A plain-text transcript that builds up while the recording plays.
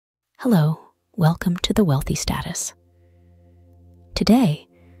Hello, welcome to the Wealthy Status. Today,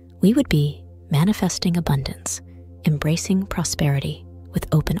 we would be manifesting abundance, embracing prosperity with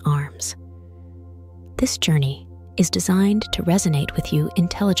open arms. This journey is designed to resonate with you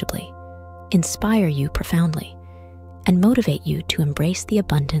intelligibly, inspire you profoundly, and motivate you to embrace the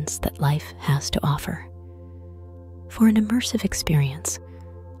abundance that life has to offer. For an immersive experience,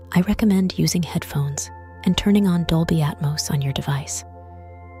 I recommend using headphones and turning on Dolby Atmos on your device.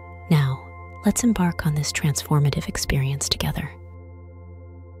 Now, let's embark on this transformative experience together.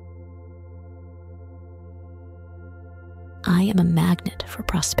 I am a magnet for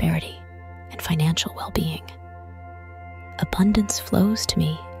prosperity and financial well-being. Abundance flows to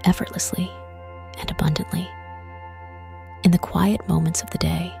me effortlessly and abundantly. In the quiet moments of the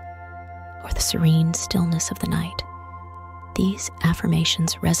day or the serene stillness of the night, these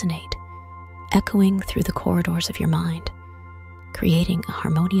affirmations resonate, echoing through the corridors of your mind, creating a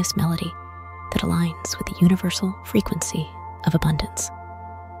harmonious melody that aligns with the universal frequency of abundance.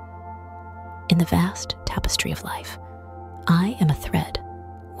 In the vast tapestry of life, I am a thread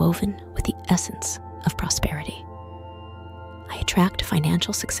woven with the essence of prosperity. I attract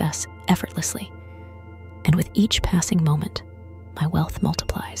financial success effortlessly, and with each passing moment, my wealth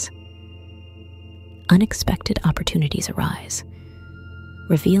multiplies. Unexpected opportunities arise,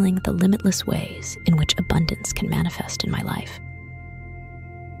 revealing the limitless ways in which abundance can manifest in my life.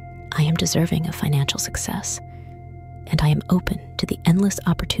 I am deserving of financial success, and I am open to the endless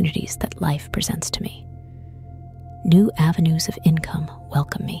opportunities that life presents to me. New avenues of income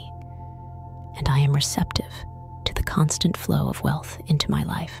welcome me, and I am receptive to the constant flow of wealth into my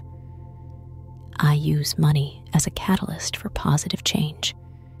life. I use money as a catalyst for positive change,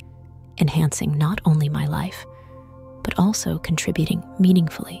 enhancing not only my life, but also contributing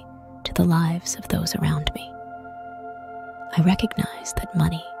meaningfully to the lives of those around me. I recognize that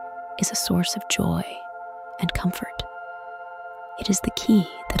money is a source of joy and comfort. It is the key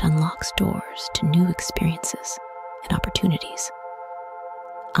that unlocks doors to new experiences and opportunities.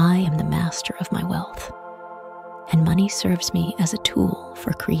 I am the master of my wealth, and money serves me as a tool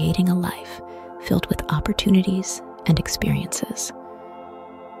for creating a life filled with opportunities and experiences.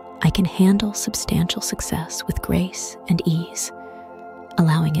 I can handle substantial success with grace and ease,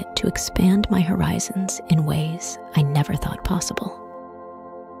 allowing it to expand my horizons in ways I never thought possible.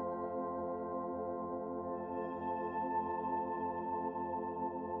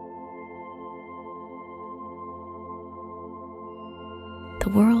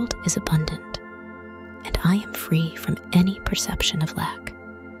 The world is abundant, and I am free from any perception of lack.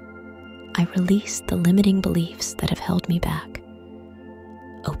 I release the limiting beliefs that have held me back,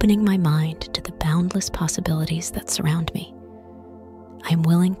 opening my mind to the boundless possibilities that surround me. I am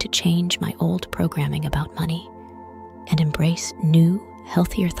willing to change my old programming about money and embrace new,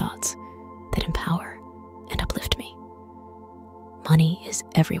 healthier thoughts that empower and uplift me. Money is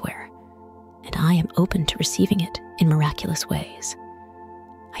everywhere, and I am open to receiving it in miraculous ways.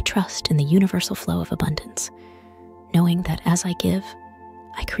 I trust in the universal flow of abundance, knowing that as I give,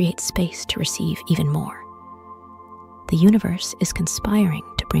 I create space to receive even more. The universe is conspiring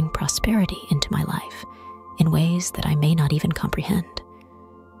to bring prosperity into my life in ways that I may not even comprehend,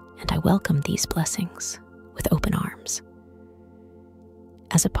 and I welcome these blessings with open arms.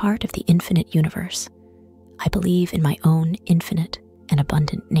 As a part of the infinite universe, I believe in my own infinite and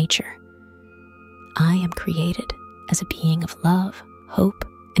abundant nature. I am created as a being of love, hope,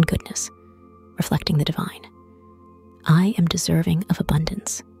 and goodness, reflecting the divine. I am deserving of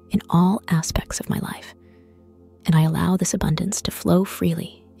abundance in all aspects of my life, and I allow this abundance to flow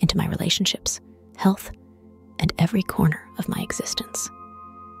freely into my relationships, health, and every corner of my existence.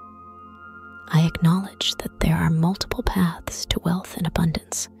 I acknowledge that there are multiple paths to wealth and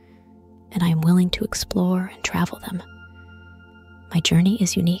abundance, and I am willing to explore and travel them. My journey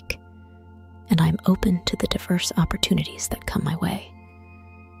is unique, and I am open to the diverse opportunities that come my way.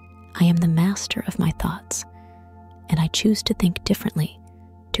 I am the master of my thoughts, and I choose to think differently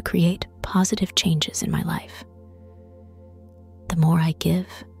to create positive changes in my life. The more I give,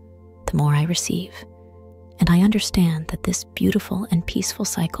 the more I receive, and I understand that this beautiful and peaceful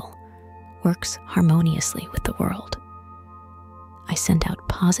cycle works harmoniously with the world. I send out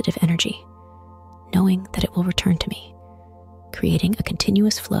positive energy, knowing that it will return to me, creating a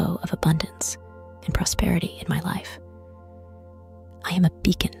continuous flow of abundance and prosperity in my life. I am a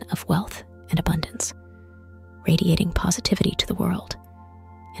beacon of wealth and abundance, radiating positivity to the world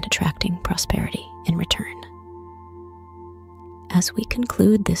and attracting prosperity in return. As we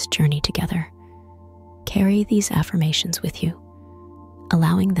conclude this journey together, carry these affirmations with you,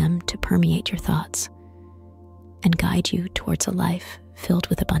 allowing them to permeate your thoughts and guide you towards a life filled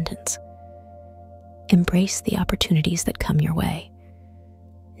with abundance. Embrace the opportunities that come your way,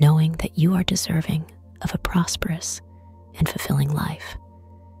 knowing that you are deserving of a prosperous and fulfilling life.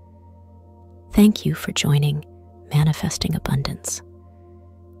 Thank you for joining Manifesting Abundance.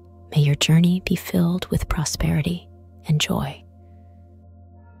 May your journey be filled with prosperity and joy.